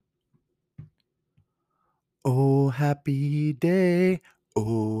happy day.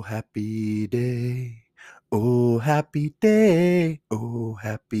 Oh, happy day. Oh, happy day. Oh,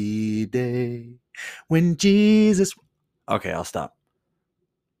 happy day. When Jesus. Okay, I'll stop.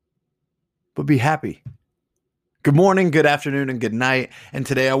 But be happy. Good morning, good afternoon, and good night. And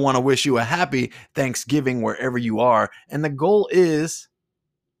today I want to wish you a happy Thanksgiving wherever you are. And the goal is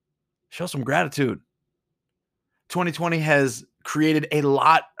show some gratitude. 2020 has created a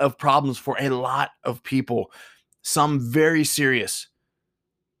lot of problems for a lot of people. Some very serious,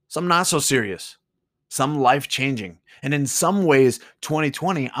 some not so serious, some life-changing. And in some ways,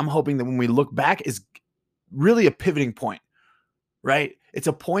 2020, I'm hoping that when we look back is really a pivoting point, right? It's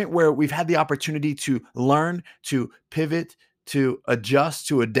a point where we've had the opportunity to learn, to pivot, to adjust,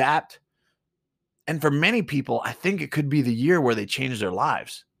 to adapt. And for many people, I think it could be the year where they change their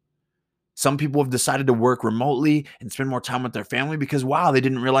lives. Some people have decided to work remotely and spend more time with their family because, wow, they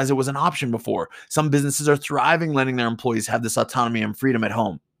didn't realize it was an option before. Some businesses are thriving, letting their employees have this autonomy and freedom at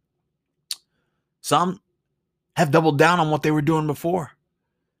home. Some have doubled down on what they were doing before.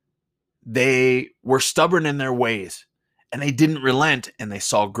 They were stubborn in their ways and they didn't relent, and they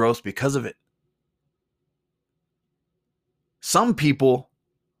saw growth because of it. Some people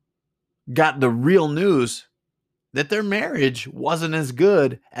got the real news that their marriage wasn't as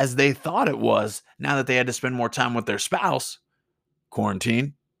good as they thought it was now that they had to spend more time with their spouse,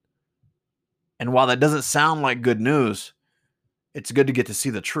 quarantine. And while that doesn't sound like good news, it's good to get to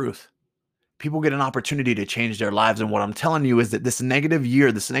see the truth. People get an opportunity to change their lives. And what I'm telling you is that this negative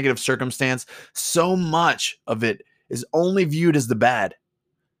year, this negative circumstance, so much of it is only viewed as the bad.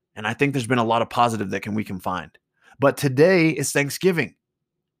 And I think there's been a lot of positive that we can find. But today is Thanksgiving.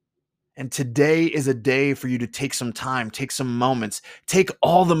 And today is a day for you to take some time, take some moments, take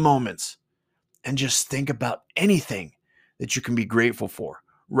all the moments, and just think about anything that you can be grateful for.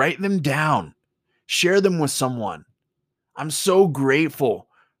 Write them down. Share them with someone. I'm so grateful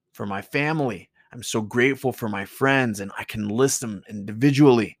for my family. I'm so grateful for my friends, and I can list them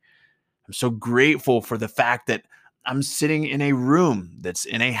individually. I'm so grateful for the fact that I'm sitting in a room that's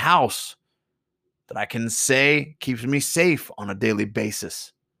in a house that I can say keeps me safe on a daily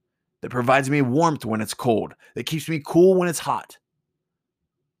basis, that provides me warmth when it's cold, that keeps me cool when it's hot.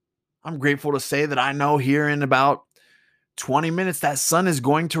 I'm grateful to say that I know here in about 20 minutes that sun is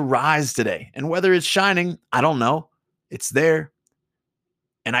going to rise today. And whether it's shining, I don't know. It's there.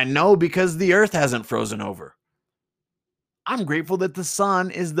 And I know because the earth hasn't frozen over. I'm grateful that the sun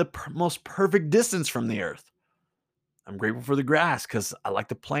is the most perfect distance from the earth. I'm grateful for the grass because I like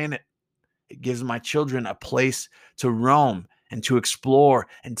to play in it. It gives my children a place to roam and to explore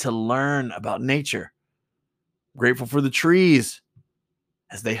and to learn about nature. I'm grateful for the trees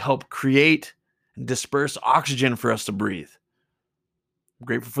as they help create and disperse oxygen for us to breathe. I'm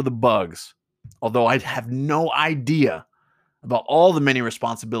grateful for the bugs, although I have no idea about all the many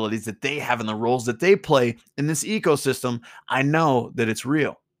responsibilities that they have and the roles that they play in this ecosystem. I know that it's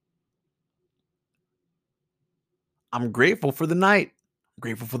real. I'm grateful for the night. I'm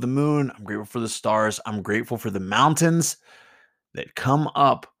grateful for the moon. I'm grateful for the stars. I'm grateful for the mountains that come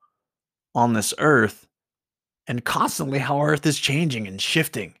up on this earth and constantly how earth is changing and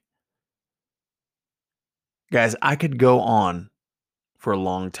shifting. Guys, I could go on for a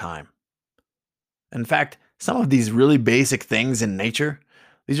long time. In fact, some of these really basic things in nature,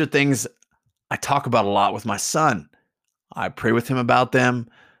 these are things I talk about a lot with my son. I pray with him about them.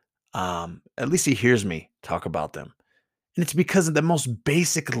 At least he hears me talk about them. And it's because at the most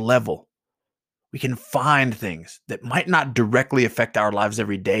basic level, we can find things that might not directly affect our lives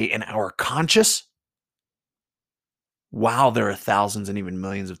every day in our conscious. Wow, there are thousands and even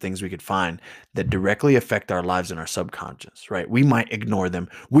millions of things we could find that directly affect our lives in our subconscious, right? We might ignore them.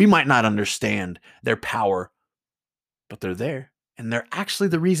 We might not understand their power, but they're there. And they're actually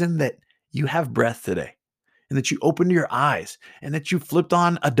the reason that you have breath today, and that you opened your eyes, and that you flipped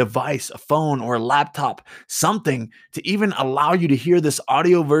on a device, a phone or a laptop, something to even allow you to hear this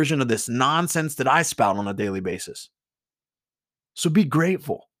audio version of this nonsense that I spout on a daily basis. So be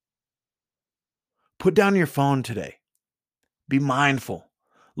grateful. Put down your phone today. Be mindful.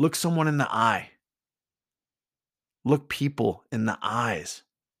 Look someone in the eye. Look people in the eyes.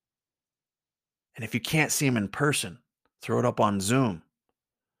 And if you can't see them in person, throw it up on Zoom.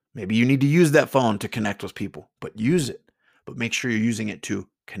 Maybe you need to use that phone to connect with people, but use it. But make sure you're using it to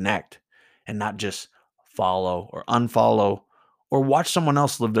connect and not just follow or unfollow or watch someone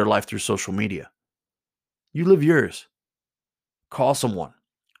else live their life through social media. You live yours. Call someone.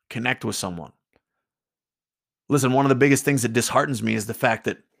 Connect with someone. Listen, one of the biggest things that disheartens me is the fact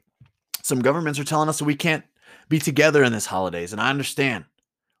that some governments are telling us that we can't be together in this holidays. And I understand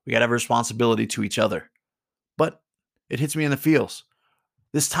we got to have a responsibility to each other. but it hits me in the feels.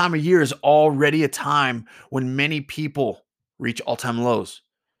 This time of year is already a time when many people reach all-time lows.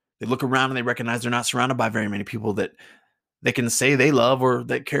 They look around and they recognize they're not surrounded by very many people that they can say they love or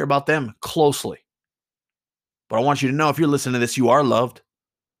that care about them closely. But I want you to know, if you're listening to this, you are loved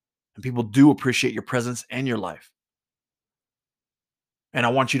and people do appreciate your presence and your life. And I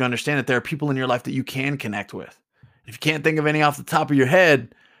want you to understand that there are people in your life that you can connect with. If you can't think of any off the top of your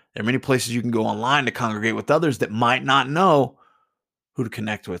head, there are many places you can go online to congregate with others that might not know who to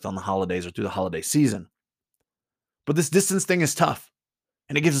connect with on the holidays or through the holiday season. But this distance thing is tough,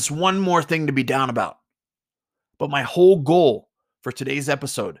 and it gives us one more thing to be down about. But my whole goal for today's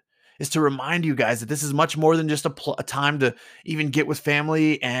episode is to remind you guys that this is much more than just a time to even get with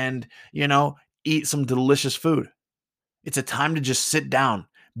family and, eat some delicious food. It's a time to just sit down,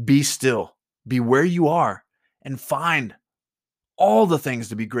 be still, be where you are, and find all the things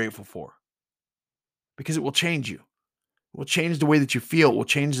to be grateful for, because it will change you. It will change the way that you feel. It will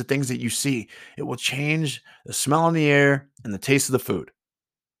change the things that you see. It will change the smell in the air and the taste of the food.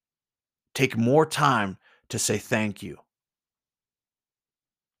 Take more time to say thank you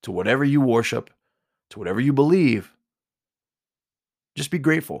to whatever you worship, to whatever you believe. Just be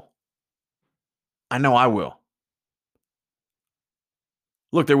grateful. I know I will.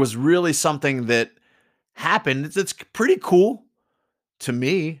 Look, there was really something that happened. It's pretty cool to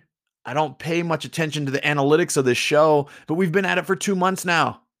me. I don't pay much attention to the analytics of this show, but we've been at it for 2 months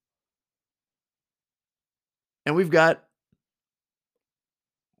now. And we've got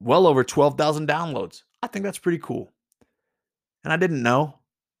well over 12,000 downloads. I think that's pretty cool. And I didn't know,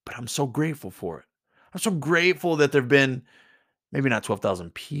 but I'm so grateful for it. I'm so grateful that there've been maybe not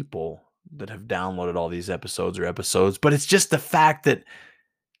 12,000 people that have downloaded all these episodes, but it's just the fact that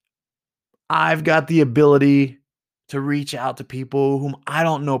I've got the ability to reach out to people whom I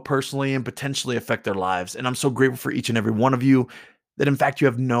don't know personally and potentially affect their lives. And I'm so grateful for each and every one of you that, in fact, you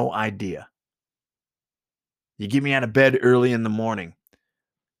have no idea. You get me out of bed early in the morning.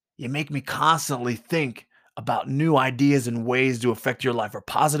 You make me constantly think about new ideas and ways to affect your life or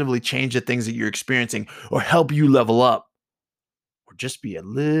positively change the things that you're experiencing or help you level up or just be a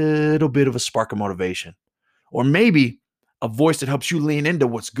little bit of a spark of motivation or maybe a voice that helps you lean into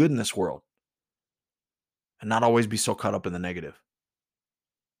what's good in this world and not always be so caught up in the negative.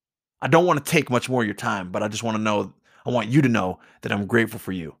 I don't want to take much more of your time, but I just want to know, I want you to know that I'm grateful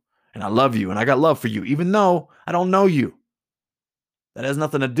for you and I love you and I got love for you, even though I don't know you. That has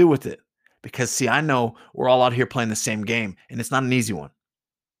nothing to do with it. Because, see, I know we're all out here playing the same game, and it's not an easy one.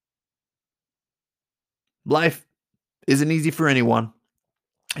 Life isn't easy for anyone,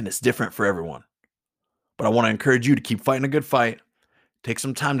 and it's different for everyone. But I want to encourage you to keep fighting a good fight. Take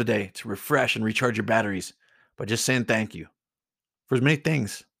some time today to refresh and recharge your batteries by just saying thank you for as many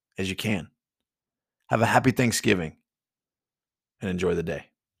things as you can. Have a happy Thanksgiving and enjoy the day.